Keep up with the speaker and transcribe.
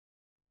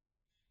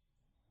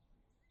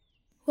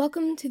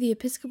Welcome to the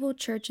Episcopal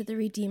Church of the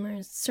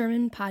Redeemer's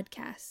Sermon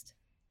Podcast.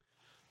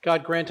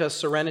 God grant us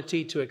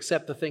serenity to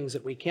accept the things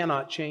that we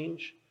cannot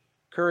change,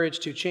 courage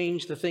to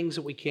change the things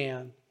that we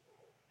can,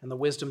 and the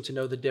wisdom to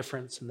know the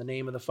difference. In the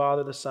name of the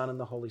Father, the Son, and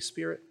the Holy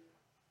Spirit.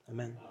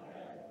 Amen.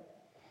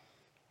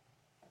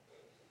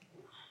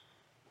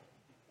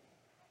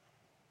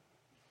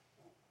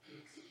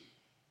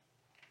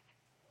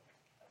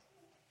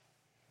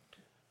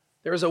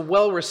 There is a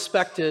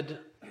well-respected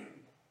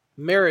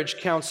marriage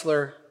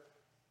counselor,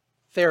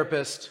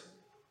 therapist,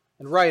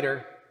 and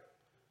writer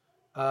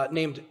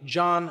named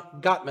John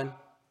Gottman,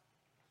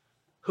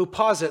 who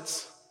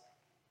posits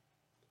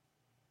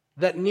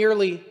that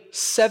nearly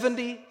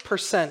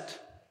 70%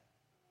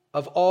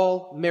 of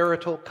all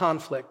marital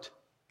conflict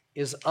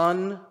is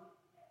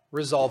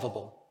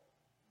unresolvable.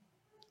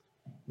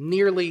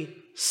 Nearly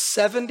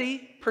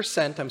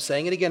 70%, I'm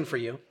saying it again for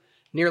you,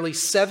 nearly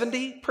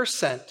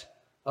 70%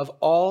 of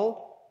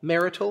all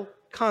marital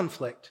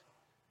conflict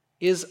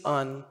is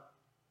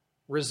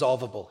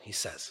unresolvable, he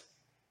says.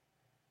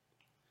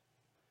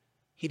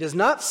 He does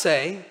not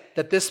say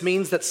that this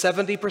means that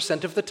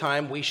 70% of the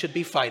time we should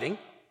be fighting,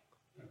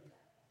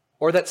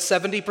 or that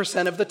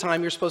 70% of the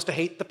time you're supposed to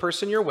hate the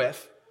person you're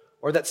with,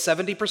 or that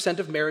 70%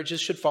 of marriages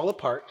should fall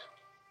apart.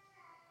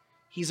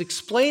 He's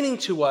explaining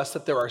to us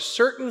that there are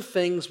certain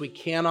things we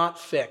cannot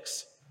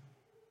fix.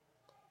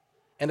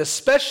 And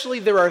especially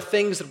there are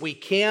things that we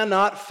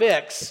cannot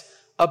fix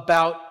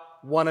about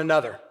one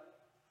another.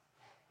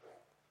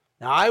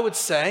 Now, I would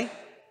say,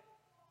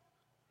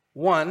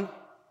 one,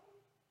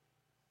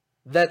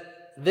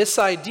 that this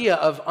idea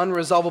of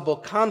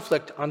unresolvable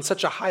conflict on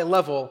such a high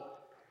level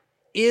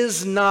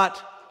is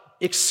not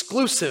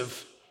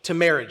exclusive to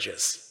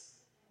marriages.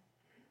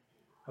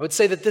 I would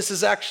say that this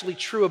is actually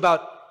true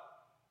about,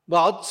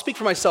 well, I'll speak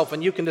for myself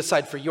and you can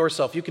decide for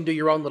yourself. You can do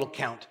your own little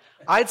count.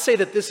 I'd say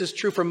that this is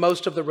true for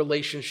most of the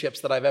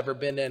relationships that I've ever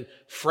been in,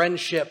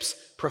 friendships,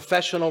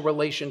 professional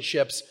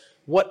relationships,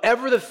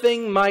 whatever the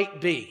thing might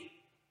be.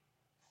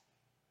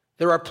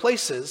 There are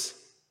places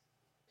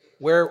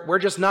where we're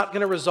just not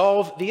going to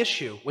resolve the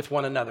issue with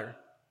one another.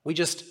 We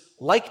just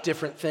like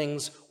different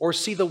things or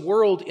see the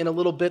world in a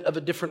little bit of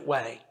a different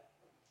way.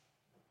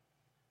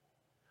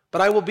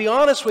 But I will be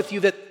honest with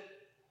you that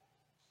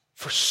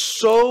for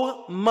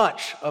so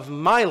much of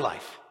my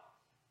life,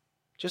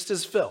 just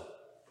as Phil,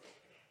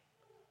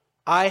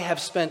 I have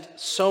spent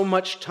so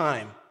much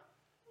time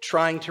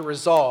trying to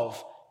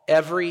resolve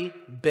every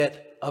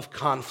bit of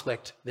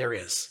conflict there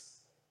is.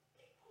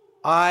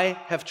 I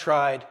have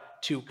tried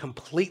to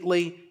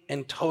completely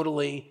and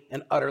totally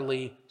and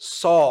utterly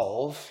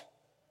solve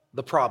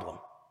the problem,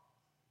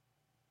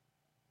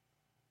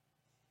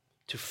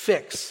 to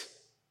fix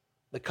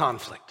the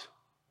conflict.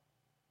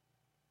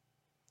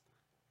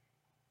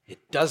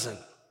 It doesn't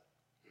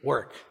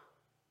work.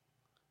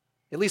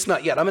 At least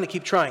not yet. I'm going to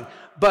keep trying.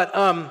 But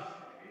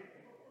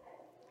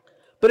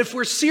if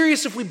we're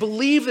serious, if we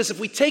believe this, if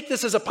we take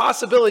this as a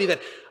possibility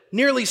that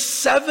nearly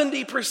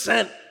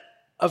 70%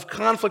 of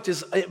conflict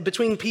is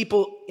between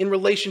people in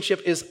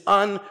relationship is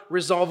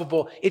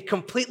unresolvable, it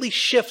completely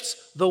shifts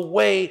the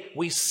way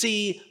we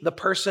see the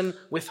person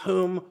with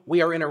whom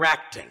we are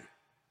interacting.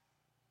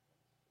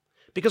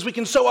 Because we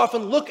can so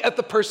often look at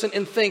the person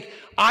and think,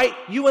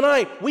 you and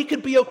I, we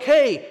could be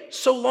okay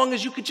so long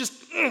as you could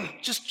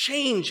just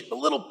change a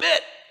little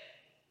bit.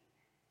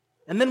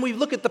 And then we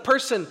look at the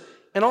person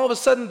and all of a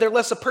sudden they're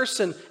less a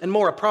person and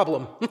more a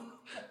problem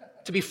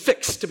to be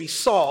fixed, to be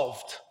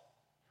solved.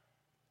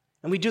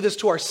 And we do this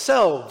to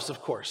ourselves,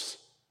 of course.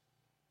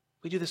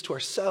 We do this to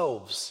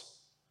ourselves.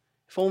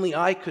 If only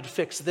I could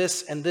fix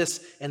this and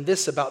this and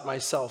this about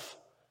myself,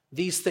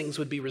 these things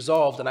would be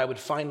resolved and I would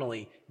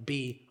finally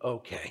be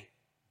okay.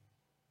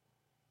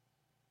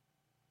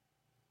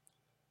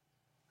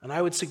 And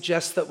I would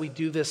suggest that we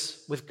do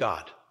this with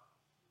God.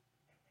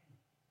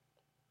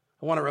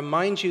 I want to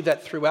remind you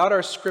that throughout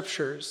our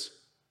scriptures,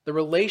 the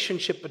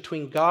relationship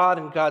between God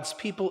and God's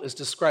people is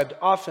described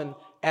often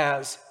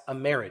as a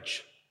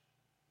marriage.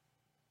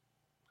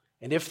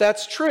 And if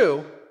that's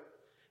true,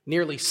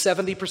 nearly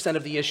 70%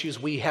 of the issues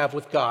we have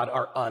with God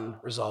are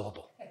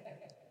unresolvable.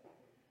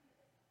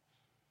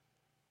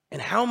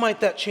 And how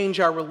might that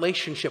change our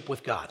relationship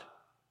with God?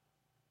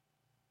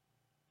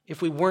 If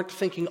we weren't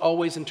thinking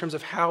always in terms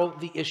of how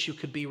the issue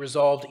could be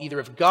resolved, either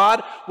if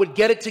God would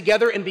get it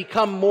together and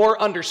become more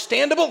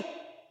understandable,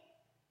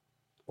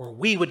 or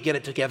we would get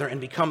it together and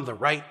become the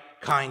right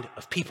kind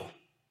of people.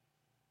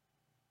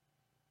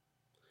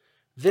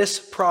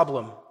 This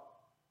problem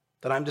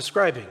that I'm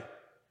describing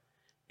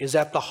is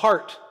at the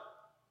heart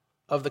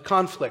of the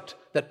conflict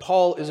that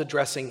Paul is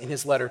addressing in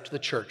his letter to the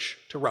church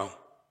to Rome.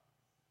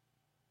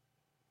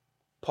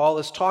 Paul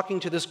is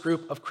talking to this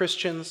group of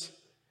Christians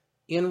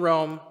in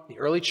Rome, the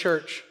early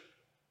church,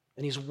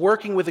 and he's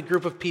working with a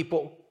group of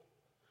people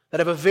that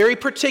have a very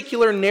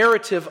particular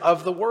narrative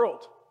of the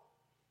world.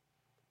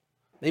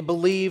 They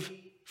believe,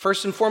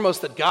 first and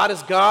foremost, that God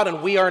is God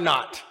and we are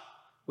not.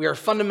 We are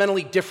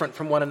fundamentally different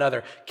from one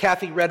another.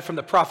 Kathy read from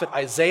the prophet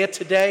Isaiah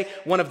today,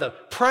 one of the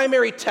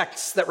primary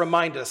texts that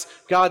remind us.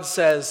 God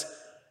says,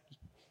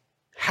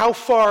 "How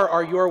far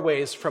are your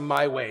ways from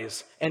my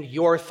ways, and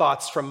your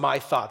thoughts from my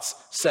thoughts,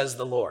 says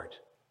the Lord."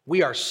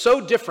 We are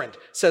so different,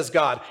 says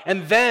God.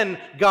 And then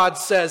God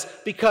says,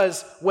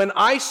 because when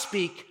I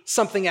speak,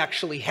 something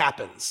actually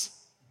happens.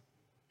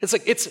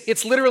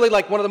 It's literally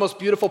like one of the most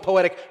beautiful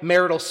poetic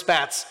marital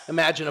spats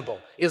imaginable,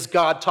 is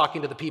God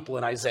talking to the people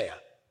in Isaiah.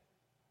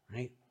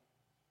 Right?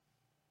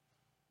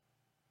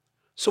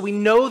 So we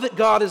know that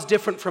God is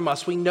different from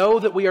us. We know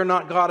that we are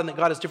not God and that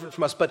God is different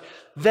from us. But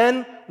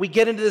then we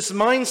get into this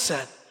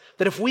mindset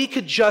that if we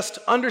could just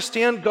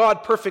understand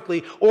God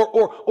perfectly,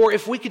 or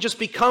if we could just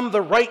become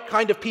the right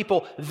kind of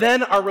people,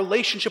 then our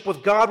relationship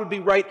with God would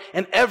be right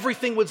and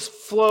everything would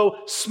flow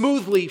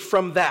smoothly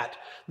from that.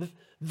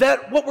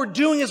 That what we're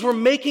doing is we're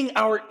making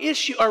our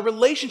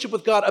relationship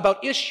with God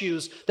about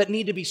issues that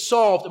need to be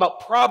solved,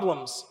 about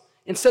problems,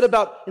 instead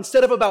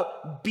of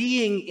about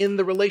being in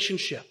the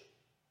relationship.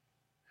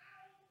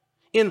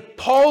 In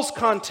Paul's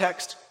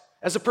context,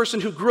 as a person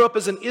who grew up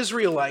as an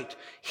Israelite,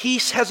 he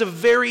has a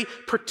very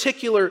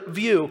particular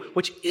view,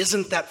 which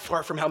isn't that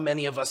far from how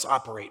many of us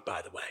operate,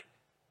 by the way.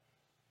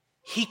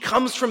 He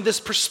comes from this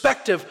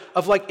perspective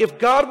of like, if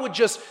God would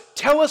just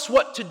tell us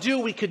what to do,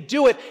 we could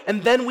do it,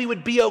 and then we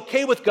would be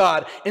okay with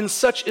God. And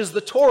such is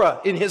the Torah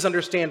in his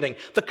understanding.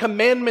 The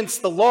commandments,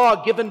 the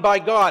law given by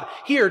God.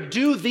 Here,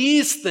 do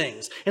these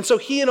things. And so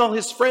he and all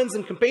his friends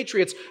and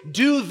compatriots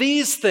do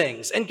these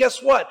things. And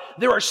guess what?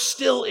 There are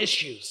still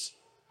issues.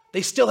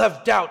 They still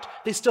have doubt.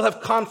 They still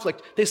have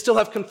conflict. They still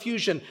have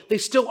confusion. They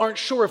still aren't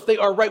sure if they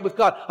are right with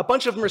God. A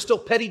bunch of them are still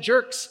petty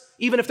jerks,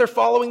 even if they're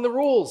following the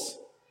rules.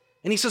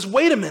 And he says,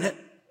 wait a minute.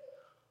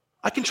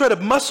 I can try to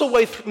muscle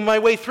my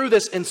way through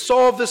this and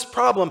solve this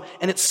problem,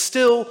 and it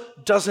still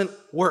doesn't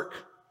work.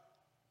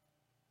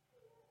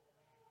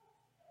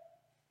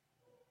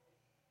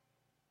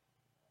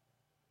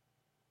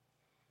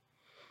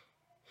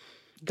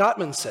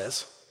 Gottman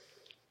says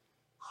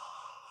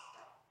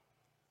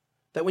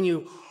that when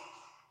you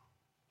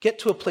get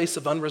to a place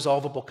of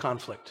unresolvable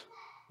conflict,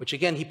 which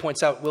again he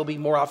points out will be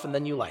more often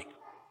than you like,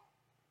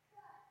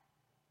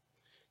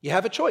 you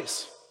have a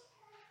choice.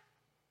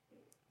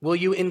 Will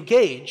you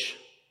engage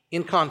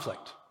in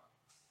conflict?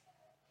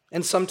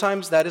 And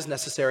sometimes that is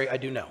necessary, I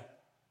do know.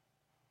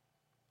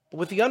 But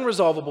with the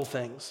unresolvable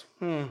things,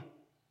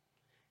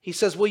 he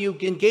says, will you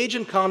engage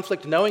in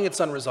conflict knowing it's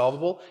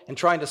unresolvable and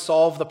trying to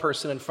solve the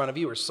person in front of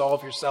you or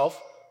solve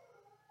yourself?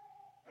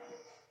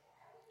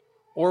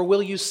 Or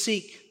will you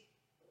seek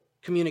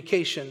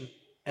communication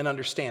and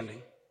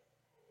understanding?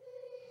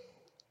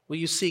 Will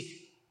you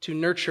seek to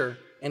nurture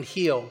and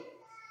heal,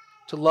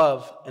 to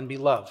love and be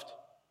loved?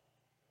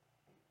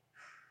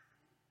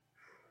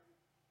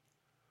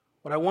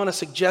 What I want to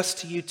suggest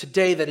to you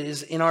today that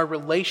is in our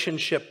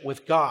relationship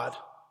with God,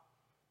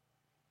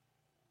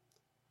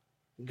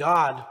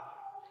 God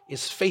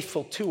is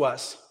faithful to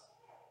us,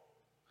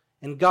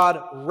 and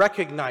God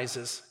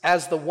recognizes,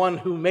 as the one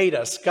who made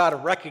us,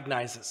 God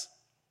recognizes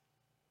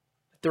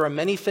that there are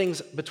many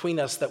things between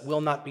us that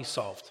will not be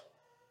solved.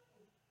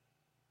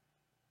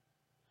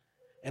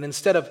 And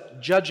instead of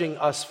judging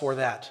us for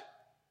that,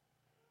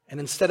 and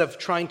instead of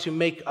trying to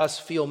make us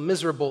feel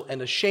miserable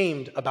and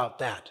ashamed about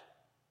that,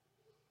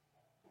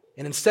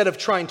 and instead of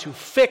trying to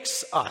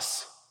fix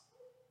us,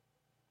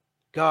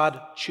 God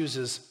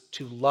chooses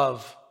to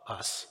love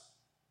us,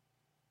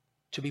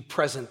 to be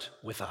present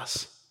with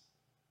us,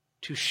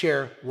 to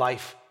share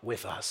life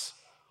with us.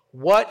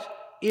 What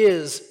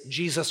is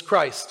Jesus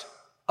Christ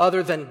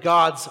other than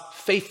God's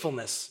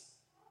faithfulness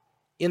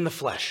in the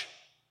flesh?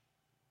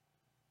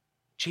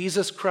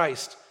 Jesus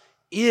Christ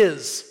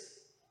is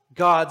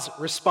God's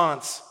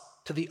response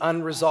to the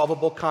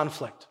unresolvable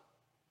conflict.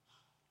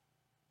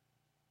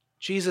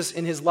 Jesus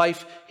in his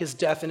life, his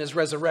death, and his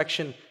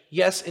resurrection,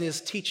 yes, in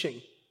his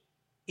teaching.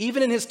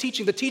 Even in his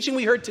teaching, the teaching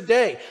we heard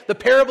today, the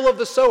parable of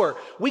the sower,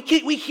 we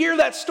hear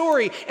that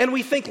story and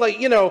we think like,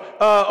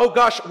 oh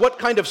gosh, what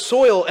kind of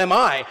soil am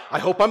I? I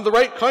hope I'm the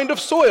right kind of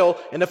soil,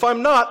 and if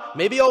I'm not,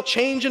 maybe I'll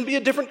change and be a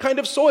different kind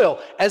of soil.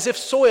 As if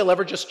soil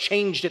ever just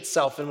changed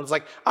itself and was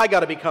like, I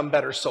got to become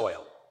better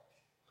soil.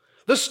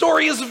 The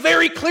story is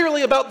very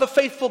clearly about the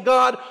faithful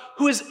God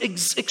who is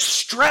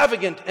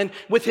extravagant and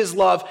with his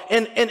love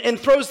and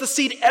throws the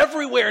seed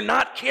everywhere,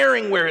 not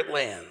caring where it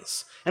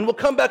lands. And we'll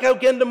come back out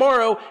again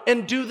tomorrow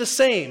and do the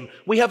same.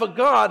 We have a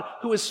God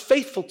who is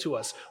faithful to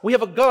us. We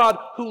have a God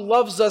who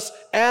loves us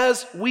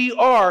as we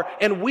are,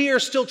 and we are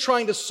still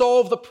trying to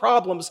solve the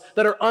problems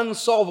that are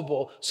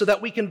unsolvable so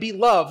that we can be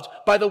loved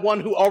by the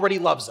one who already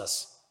loves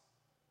us.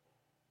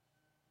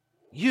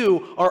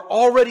 You are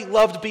already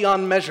loved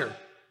beyond measure.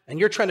 And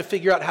you're trying to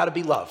figure out how to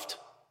be loved.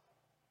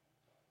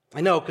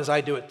 I know, because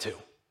I do it too.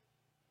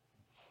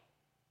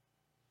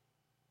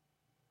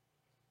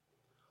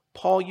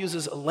 Paul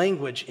uses a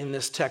language in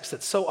this text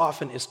that so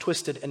often is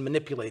twisted and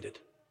manipulated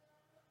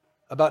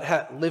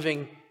about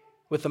living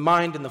with the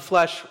mind in the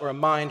flesh or a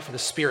mind for the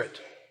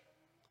spirit.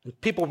 And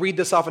people read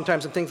this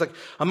oftentimes and things like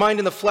a mind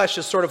in the flesh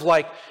is sort of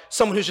like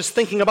someone who's just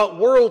thinking about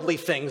worldly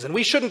things. And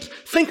we shouldn't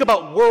think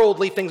about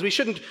worldly things. We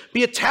shouldn't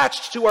be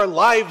attached to our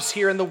lives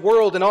here in the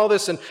world and all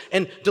this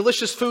and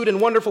delicious food and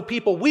wonderful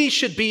people. We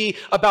should be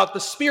about the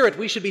Spirit.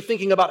 We should be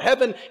thinking about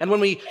heaven. And when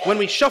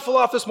we shuffle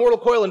off this mortal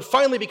coil and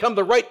finally become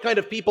the right kind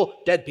of people,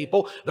 dead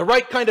people, the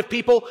right kind of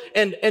people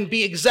and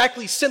be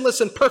exactly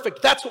sinless and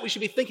perfect, that's what we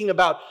should be thinking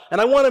about.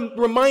 And I want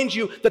to remind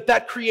you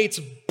that creates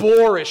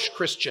boorish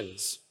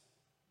Christians.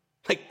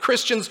 Like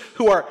Christians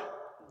who are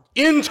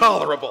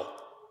intolerable.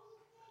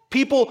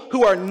 People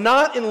who are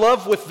not in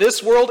love with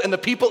this world and the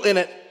people in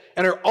it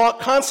and are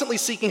constantly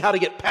seeking how to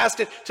get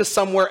past it to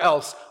somewhere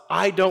else.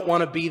 I don't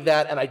want to be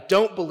that, and I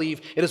don't believe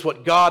it is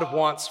what God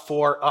wants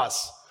for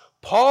us.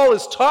 Paul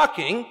is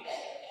talking,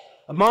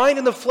 a mind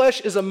in the flesh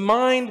is a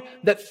mind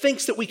that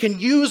thinks that we can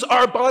use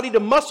our body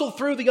to muscle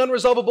through the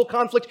unresolvable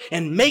conflict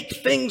and make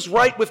things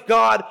right with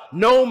God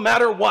no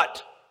matter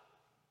what.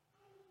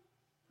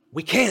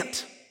 We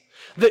can't.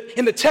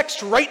 In the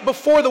text right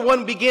before the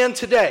one began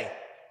today,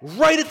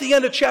 right at the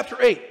end of chapter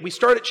 8, we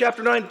start at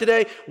chapter 9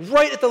 today,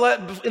 right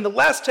in the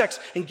last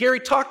text, and Gary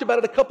talked about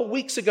it a couple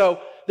weeks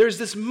ago, there's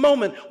this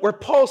moment where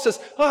Paul says,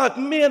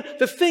 man,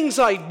 the things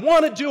I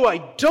want to do, I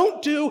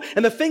don't do,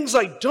 and the things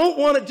I don't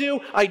want to do,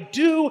 I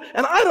do,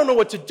 and I don't know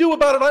what to do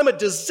about it, I'm a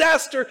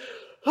disaster.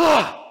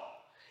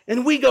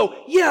 And we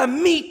go, yeah,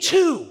 me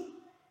too.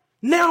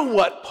 Now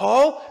what,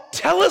 Paul?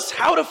 Tell us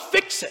how to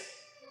fix it.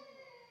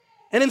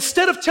 And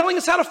instead of telling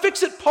us how to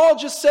fix it, Paul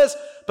just says,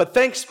 but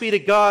thanks be to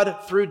God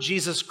through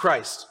Jesus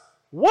Christ.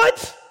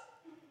 What?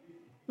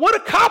 What a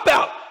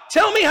cop-out.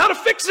 Tell me how to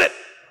fix it.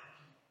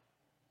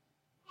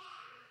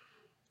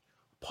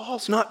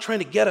 Paul's not trying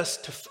to get us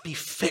to be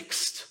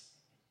fixed.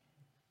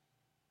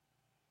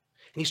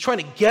 And he's trying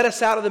to get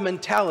us out of the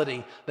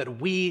mentality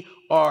that we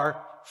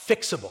are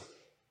fixable.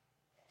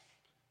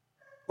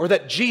 Or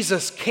that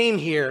Jesus came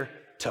here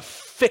to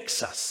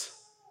fix us,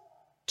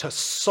 to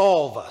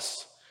solve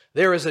us.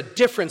 There is a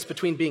difference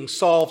between being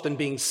solved and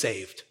being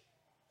saved.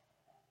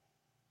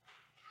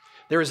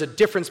 There is a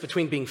difference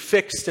between being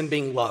fixed and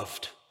being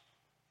loved.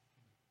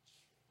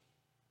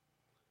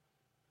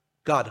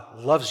 God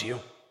loves you.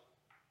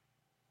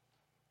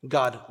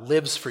 God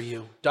lives for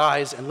you,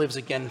 dies and lives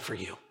again for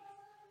you.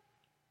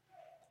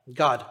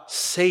 God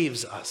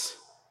saves us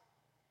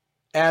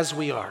as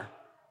we are,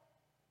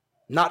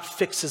 not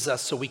fixes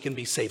us so we can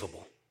be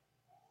savable.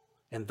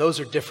 And those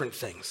are different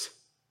things.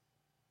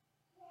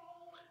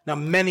 Now,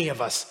 many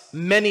of us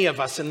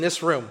in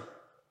this room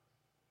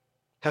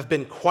have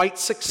been quite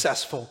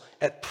successful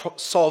at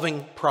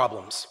solving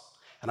problems.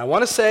 And I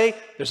want to say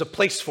there's a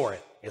place for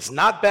it. It's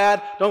not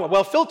bad.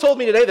 Well, Phil told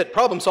me today that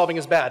problem solving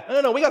is bad.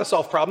 No, we got to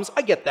solve problems.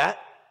 I get that.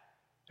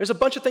 There's a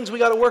bunch of things we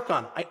got to work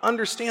on. I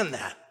understand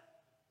that.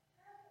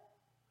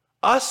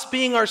 Us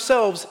being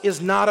ourselves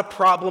is not a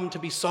problem to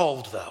be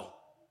solved, though.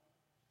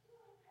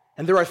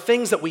 And there are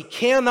things that we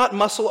cannot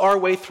muscle our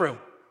way through.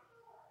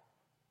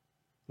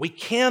 We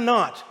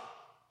cannot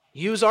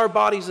use our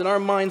bodies and our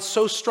minds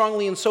so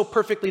strongly and so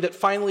perfectly that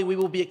finally we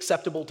will be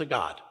acceptable to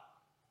God.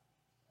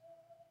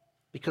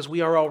 Because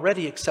we are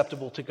already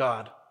acceptable to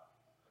God,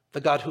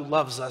 the God who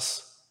loves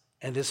us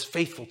and is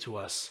faithful to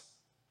us.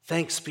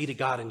 Thanks be to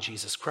God in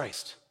Jesus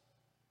Christ.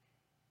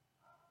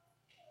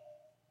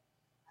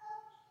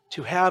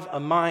 To have a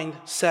mind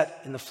set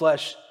in the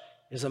flesh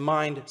is a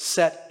mind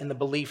set in the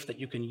belief that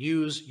you can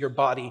use your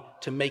body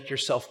to make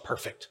yourself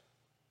perfect.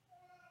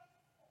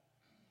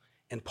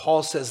 And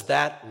Paul says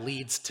that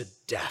leads to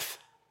death.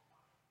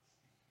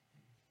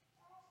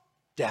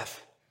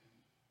 Death.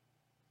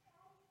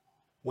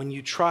 When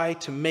you try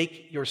to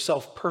make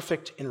yourself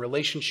perfect in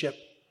relationship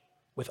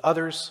with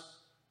others,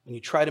 when you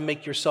try to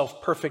make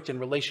yourself perfect in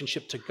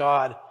relationship to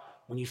God,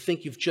 when you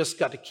think you've just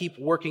got to keep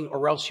working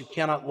or else you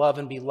cannot love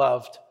and be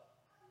loved,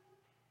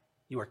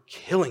 you are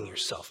killing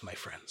yourself, my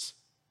friends.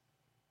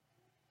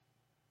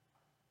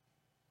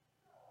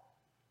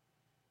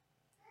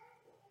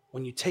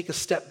 When you take a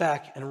step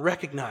back and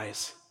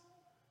recognize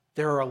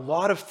there are a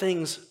lot of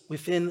things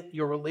within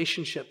your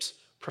relationships,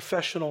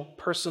 professional,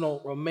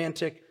 personal,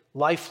 romantic,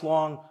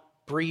 lifelong,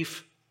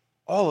 brief,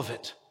 all of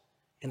it,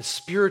 and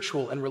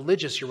spiritual and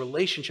religious, your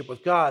relationship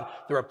with God,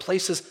 there are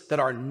places that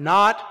are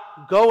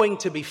not going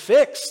to be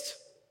fixed.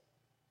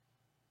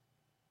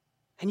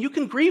 And you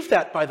can grieve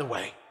that, by the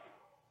way.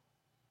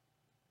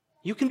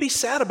 You can be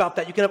sad about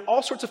that. You can have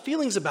all sorts of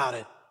feelings about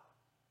it.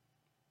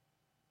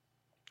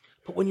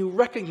 But when you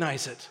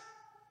recognize it,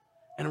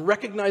 and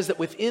recognize that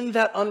within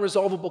that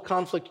unresolvable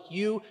conflict,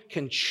 you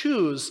can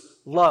choose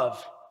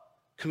love,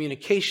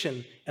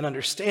 communication, and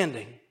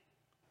understanding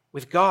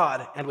with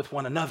God and with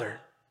one another,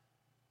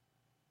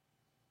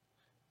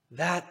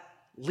 that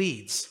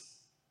leads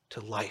to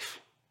life.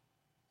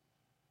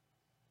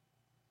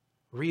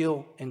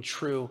 Real and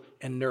true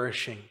and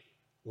nourishing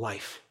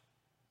life.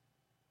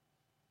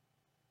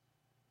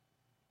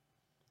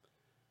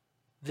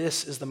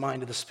 This is the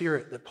mind of the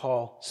Spirit that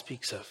Paul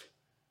speaks of.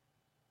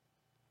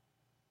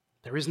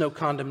 There is no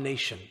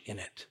condemnation in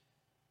it.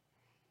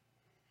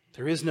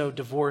 There is no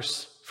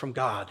divorce from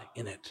God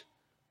in it.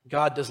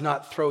 God does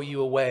not throw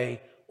you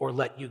away or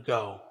let you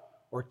go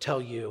or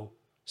tell you,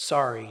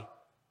 sorry,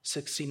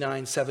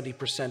 69,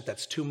 70%,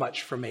 that's too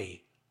much for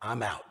me.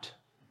 I'm out.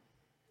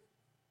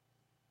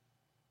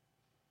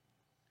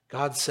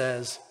 God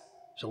says,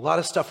 there's a lot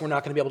of stuff we're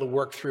not going to be able to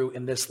work through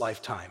in this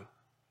lifetime.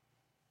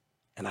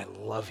 And I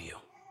love you.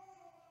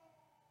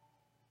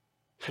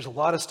 There's a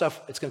lot of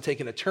stuff it's going to take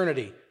an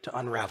eternity to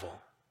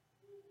unravel.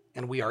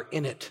 And we are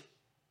in it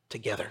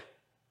together.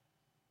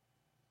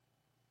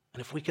 And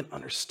if we can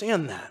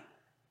understand that,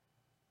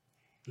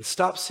 and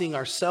stop seeing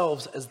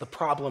ourselves as the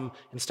problem,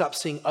 and stop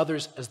seeing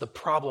others as the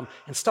problem,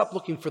 and stop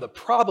looking for the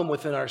problem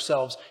within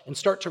ourselves, and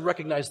start to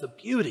recognize the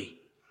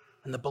beauty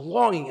and the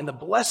belonging and the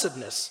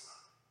blessedness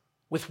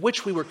with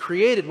which we were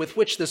created, with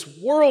which this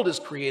world is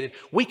created,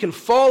 we can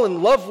fall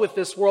in love with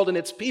this world and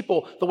its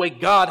people the way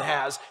God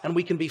has, and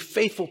we can be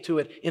faithful to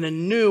it in a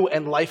new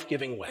and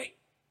life-giving way.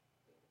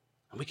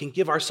 And we can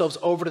give ourselves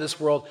over to this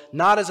world,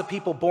 not as a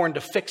people born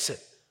to fix it,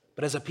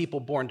 but as a people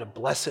born to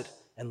bless it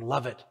and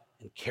love it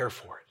and care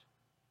for it.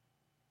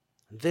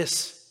 And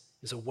this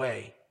is a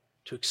way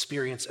to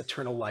experience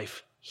eternal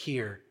life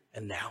here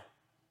and now.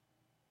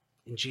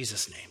 In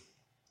Jesus' name.